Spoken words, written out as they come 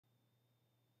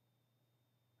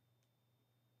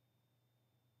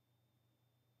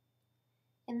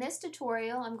In this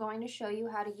tutorial, I'm going to show you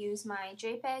how to use my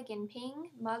JPG and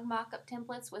PNG mug mockup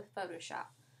templates with Photoshop.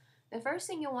 The first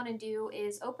thing you'll want to do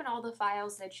is open all the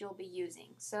files that you'll be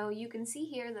using. So you can see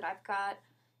here that I've got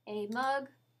a mug,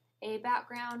 a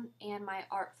background, and my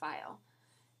art file.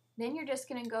 Then you're just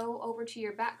going to go over to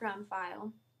your background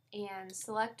file and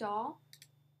select all,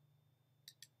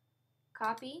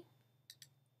 copy,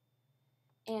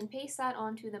 and paste that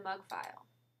onto the mug file.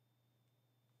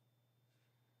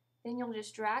 Then you'll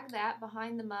just drag that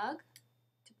behind the mug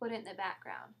to put it in the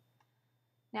background.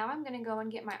 Now I'm going to go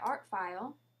and get my art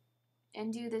file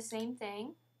and do the same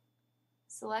thing.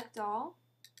 Select all,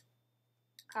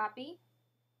 copy,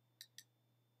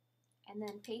 and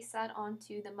then paste that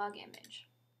onto the mug image.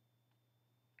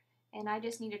 And I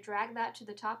just need to drag that to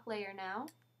the top layer now.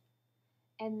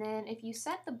 And then if you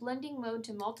set the blending mode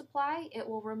to multiply, it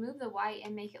will remove the white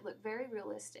and make it look very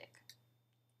realistic.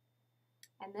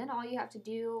 And then all you have to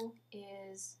do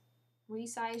is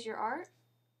resize your art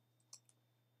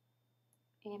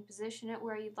and position it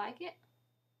where you'd like it.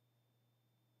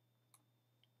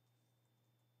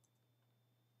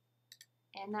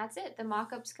 And that's it. The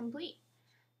mock-up's complete.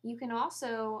 You can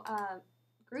also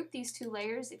group these two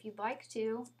layers if you'd like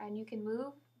to, and you can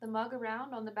move the mug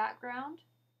around on the background,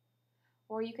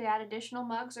 or you could add additional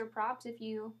mugs or props if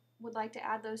you would like to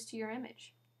add those to your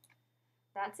image.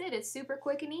 That's it. It's super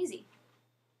quick and easy.